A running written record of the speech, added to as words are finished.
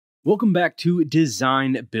Welcome back to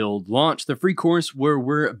Design, Build, Launch, the free course where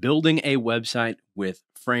we're building a website with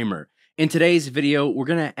Framer. In today's video, we're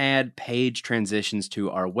going to add page transitions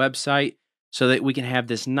to our website so that we can have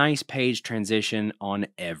this nice page transition on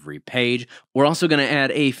every page. We're also going to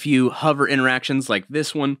add a few hover interactions like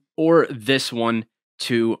this one or this one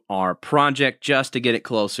to our project just to get it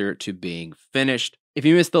closer to being finished. If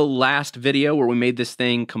you missed the last video where we made this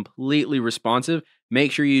thing completely responsive,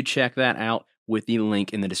 make sure you check that out with the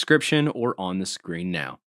link in the description or on the screen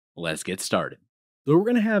now. Let's get started. So we're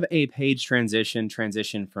going to have a page transition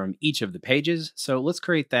from each of the pages. So let's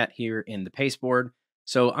create that here in the pasteboard.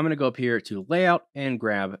 So I'm going to go up here to layout and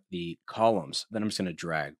grab the columns. Then I'm just going to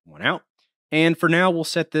drag one out. And for now, we'll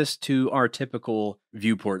set this to our typical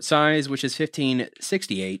viewport size, which is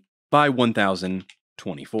 1568 by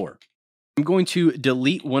 1024. I'm going to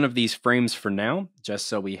delete one of these frames for now, just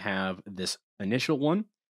so we have this initial one.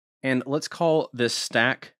 And let's call this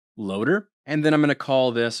stack loader. And then I'm going to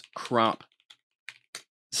call this crop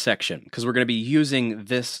section because we're going to be using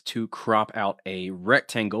this to crop out a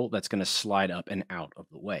rectangle that's going to slide up and out of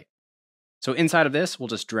the way. So inside of this, we'll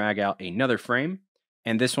just drag out another frame.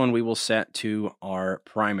 And this one we will set to our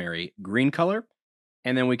primary green color.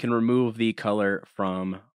 And then we can remove the color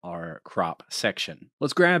from our crop section.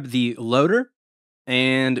 Let's grab the loader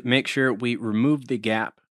and make sure we remove the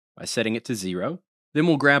gap by setting it to 0. Then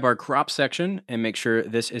we'll grab our crop section and make sure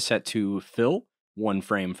this is set to fill, 1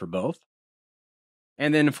 frame for both.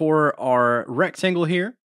 And then for our rectangle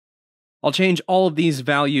here, I'll change all of these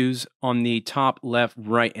values on the top, left,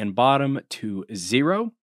 right, and bottom to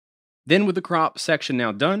 0. Then with the crop section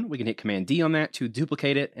now done, we can hit Command D on that to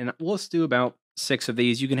duplicate it. And let's do about 6 of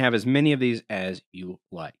these. You can have as many of these as you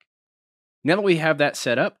like. Now that we have that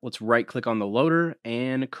set up, let's right click on the loader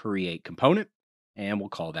and create component. And we'll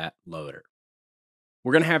call that loader.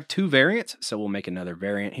 We're going to have 2 variants, so we'll make another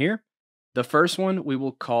variant here. The first one we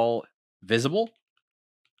will call visible,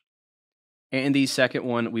 and the second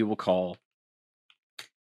one we will call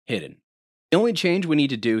hidden. The only change we need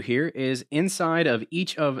to do here is inside of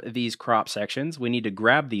each of these crop sections, we need to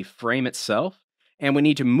grab the frame itself, and we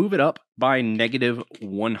need to move it up by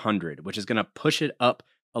 -100, which is going to push it up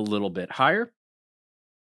a little bit higher.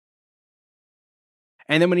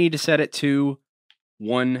 And then we need to set it to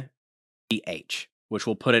 1 VH. Which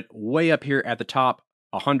will put it way up here at the top,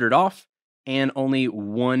 100 off, and only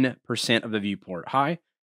 1% of the viewport high.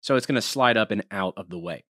 So it's going to slide up and out of the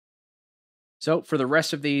way. So for the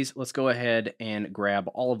rest of these, let's go ahead and grab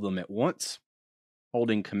all of them at once,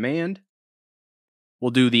 holding Command.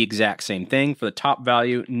 We'll do the exact same thing for the top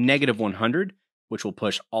value, -100, which will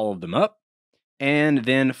push all of them up. And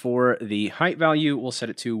then for the height value, we'll set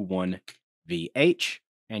it to 1 VH,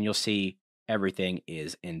 and you'll see everything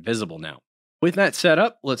is invisible now. With that set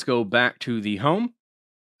up, let's go back to the home,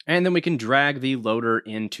 and then we can drag the loader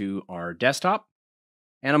into our desktop,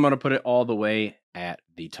 and I'm going to put it all the way at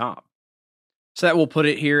the top. So that will put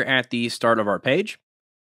it here at the start of our page,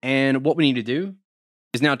 and what we need to do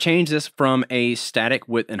is now change this from a static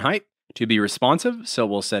width and height to be responsive, so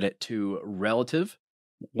we'll set it to relative,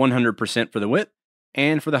 100% for the width,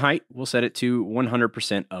 and for the height, we'll set it to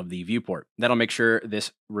 100% of the viewport. That'll make sure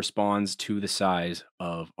this responds to the size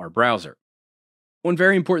of our browser. One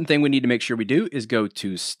very important thing we need to make sure we do is go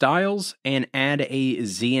to Styles and add a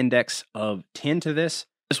z-index of 10 to this.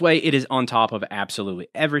 This way it is on top of absolutely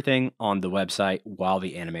everything on the website while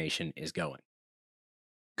the animation is going.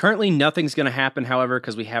 Currently nothing's going to happen, however,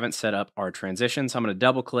 because we haven't set up our transitions. So I'm going to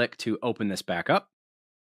double click to open this back up.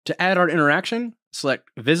 To add our interaction,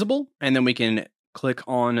 select visible, and then we can click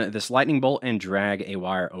on this lightning bolt and drag a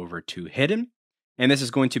wire over to hidden. And this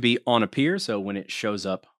is going to be on appear, so when it shows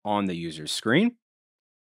up on the user's screen.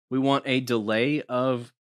 We want a delay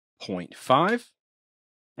of 0.5,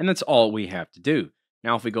 and that's all we have to do.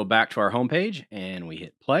 Now, if we go back to our homepage and we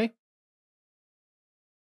hit play,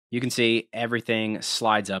 you can see everything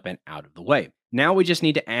slides up and out of the way. Now we just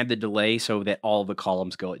need to add the delay so that all the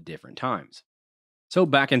columns go at different times. So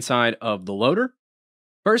back inside of the loader,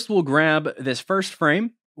 first we'll grab this first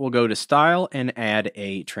frame, we'll go to Style and add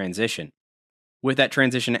a transition. With that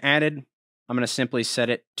transition added, I'm going to simply set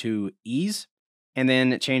it to ease, and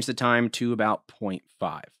then change the time to about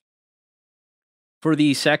 0.5. For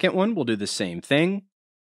the second one, we'll do the same thing.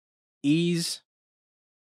 Ease,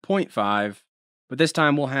 0.5, but this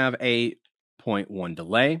time we'll have a 0.1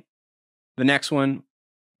 delay. The next one,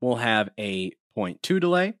 we'll have a 0.2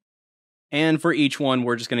 delay. And for each one,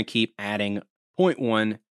 we're just going to keep adding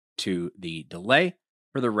 0.1 to the delay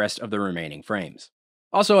for the rest of the remaining frames.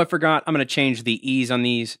 Also, I forgot, I'm going to change the ease on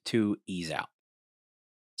these to ease out.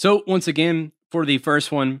 So once again, for the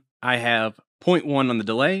first one, I have 0.1 on the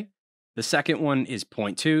delay. The second one is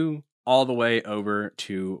 0.2 all the way over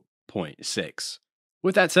to 0.6.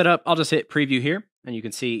 With that set up, I'll just hit preview here, and you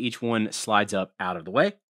can see each one slides up out of the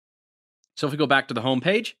way. So if we go back to the home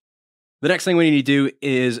page, the next thing we need to do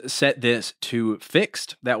is set this to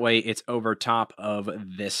fixed. That way it's over top of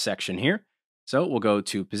this section here. So we'll go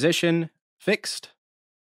to position, fixed,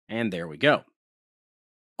 and there we go.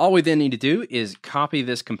 All we then need to do is copy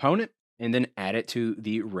this component and then add it to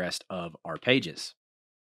the rest of our pages.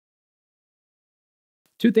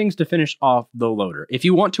 Two things to finish off the loader. If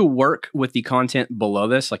you want to work with the content below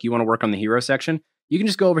this, like you want to work on the hero section, you can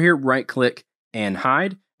just go over here, right click and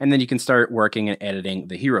hide, and then you can start working and editing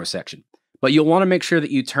the hero section. But you'll want to make sure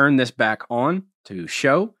that you turn this back on to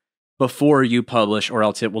show before you publish, or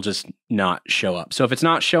else it will just not show up. So if it's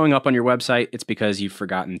not showing up on your website, it's because you've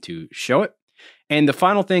forgotten to show it. And the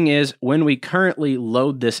final thing is, when we currently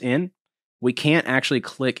load this in, we can't actually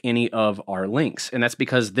click any of our links. And that's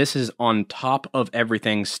because this is on top of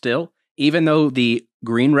everything still. Even though the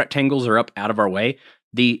green rectangles are up out of our way,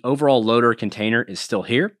 the overall loader container is still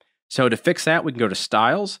here. So to fix that, we can go to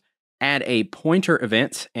Styles, add a pointer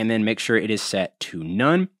event, and then make sure it is set to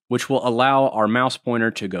none, which will allow our mouse pointer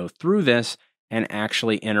to go through this and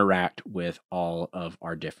actually interact with all of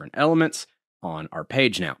our different elements on our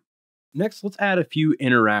page now. Next, let's add a few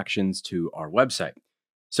interactions to our website.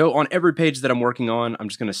 So on every page that I'm working on, I'm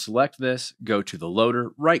just going to select this, go to the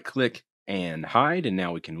loader, right click and hide, and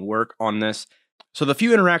now we can work on this. So the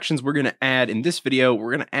few interactions we're going to add in this video,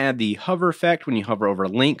 we're going to add the hover effect. When you hover over a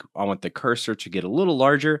link, I want the cursor to get a little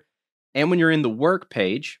larger. And when you're in the work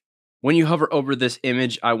page, when you hover over this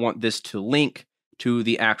image, I want this to link to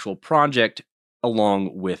the actual project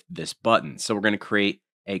along with this button. So we're going to create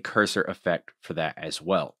a cursor effect for that as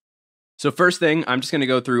well. So first thing, I'm just going to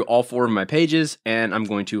go through all 4 of my pages, and I'm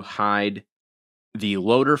going to hide the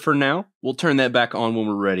loader for now. We'll turn that back on when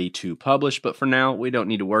we're ready to publish, but for now, we don't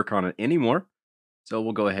need to work on it anymore. So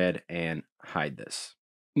we'll go ahead and hide this.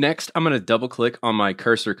 Next, I'm going to double click on my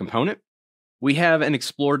cursor component. We have an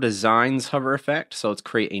Explore Designs hover effect, so let's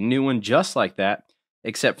create a new one just like that,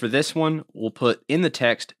 except for this one, we'll put in the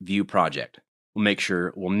text View Project. We'll make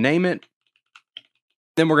sure we'll name it.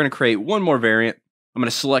 Then we're going to create one more variant. I'm going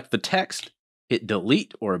to select the text, hit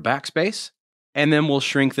delete or a backspace, and then we'll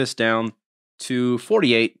shrink this down to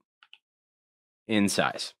 48 in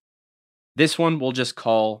size. This one we'll just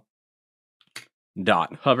call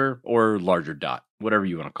dot hover or larger dot, whatever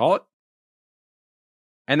you want to call it.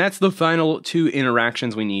 And that's the final 2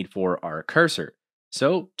 interactions we need for our cursor.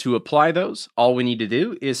 So to apply those, all we need to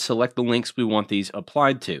do is select the links we want these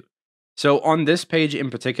applied to. So on this page in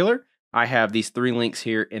particular, I have these 3 links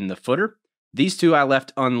here in the footer. These 2 I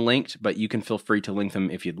left unlinked, but you can feel free to link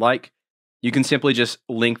them if you'd like. You can simply just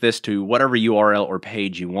link this to whatever URL or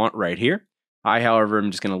page you want right here. I, however,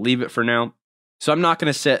 am just going to leave it for now. So I'm not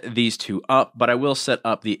going to set these 2 up, but I will set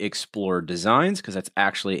up the Explore Designs because that's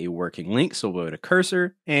actually a working link. So we'll go to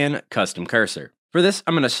Cursor and Custom Cursor. For this,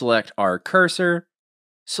 I'm going to select our cursor,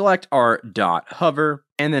 select our dot hover,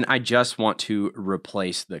 and then I just want to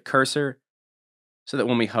replace the cursor so that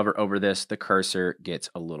when we hover over this, the cursor gets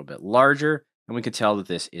a little bit larger, and we can tell that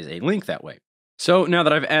this is a link that way. So now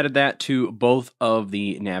that I've added that to both of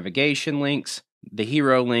the navigation links, the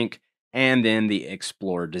hero link, and then the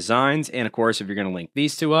Explore Designs, and of course, if you're going to link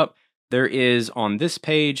these 2 up, there is on this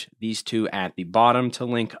page, these 2 at the bottom to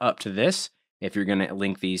link up to this, if you're going to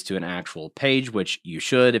link these to an actual page, which you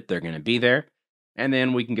should if they're going to be there. And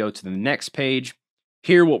then we can go to the next page.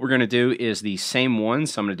 Here, what we're going to do is the same one.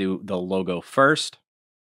 So I'm going to do the logo first,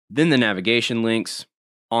 then the navigation links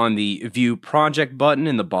on the View Project button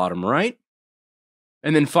in the bottom right.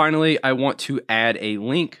 And then finally, I want to add a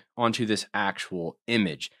link onto this actual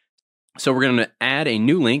image. So we're going to add a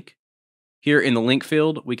new link. Here in the link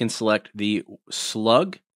field, we can select the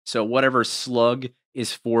slug. So whatever slug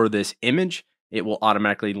is for this image, it will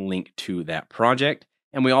automatically link to that project.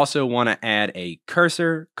 And we also want to add a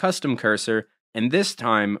cursor, custom cursor, and this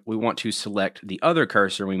time we want to select the other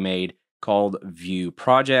cursor we made called View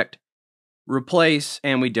Project, replace,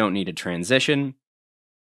 and we don't need a transition.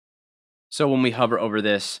 So when we hover over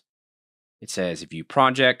this, it says View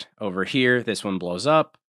Project. Over here, this one blows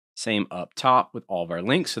up. Same up top with all of our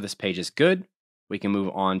links, so this page is good. We can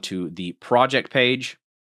move on to the project page.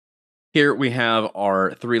 Here we have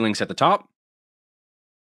our 3 links at the top,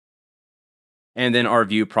 and then our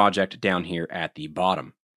View Project down here at the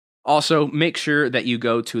bottom. Also, make sure that you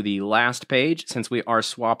go to the last page. Since we are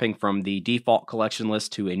swapping from the default collection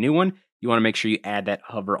list to a new one, you want to make sure you add that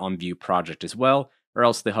hover on View Project as well, or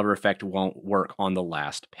else the hover effect won't work on the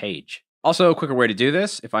last page. Also, a quicker way to do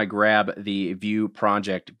this, if I grab the View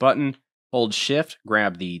Project button, hold Shift,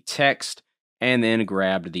 grab the text, and then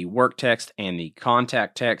grab the work text and the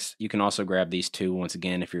contact text. You can also grab these two once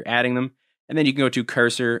again if you're adding them. And then you can go to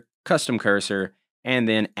cursor, custom cursor, and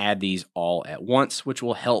then add these all at once, which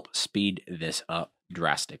will help speed this up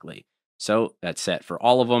drastically. So that's set for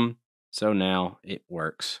all of them. So now it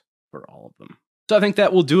works for all of them. So I think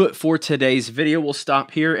that will do it for today's video. We'll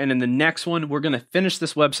stop here, and in the next one, we're going to finish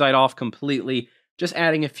this website off completely, just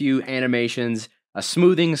adding a few animations, a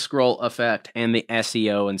smoothing scroll effect, and the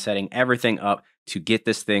SEO, and setting everything up to get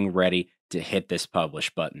this thing ready to hit this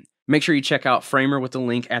publish button. Make sure you check out Framer with the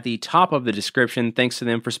link at the top of the description. Thanks to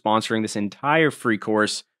them for sponsoring this entire free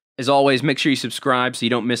course. As always, make sure you subscribe so you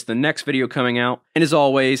don't miss the next video coming out. And as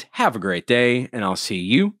always, have a great day, and I'll see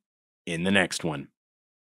you in the next one.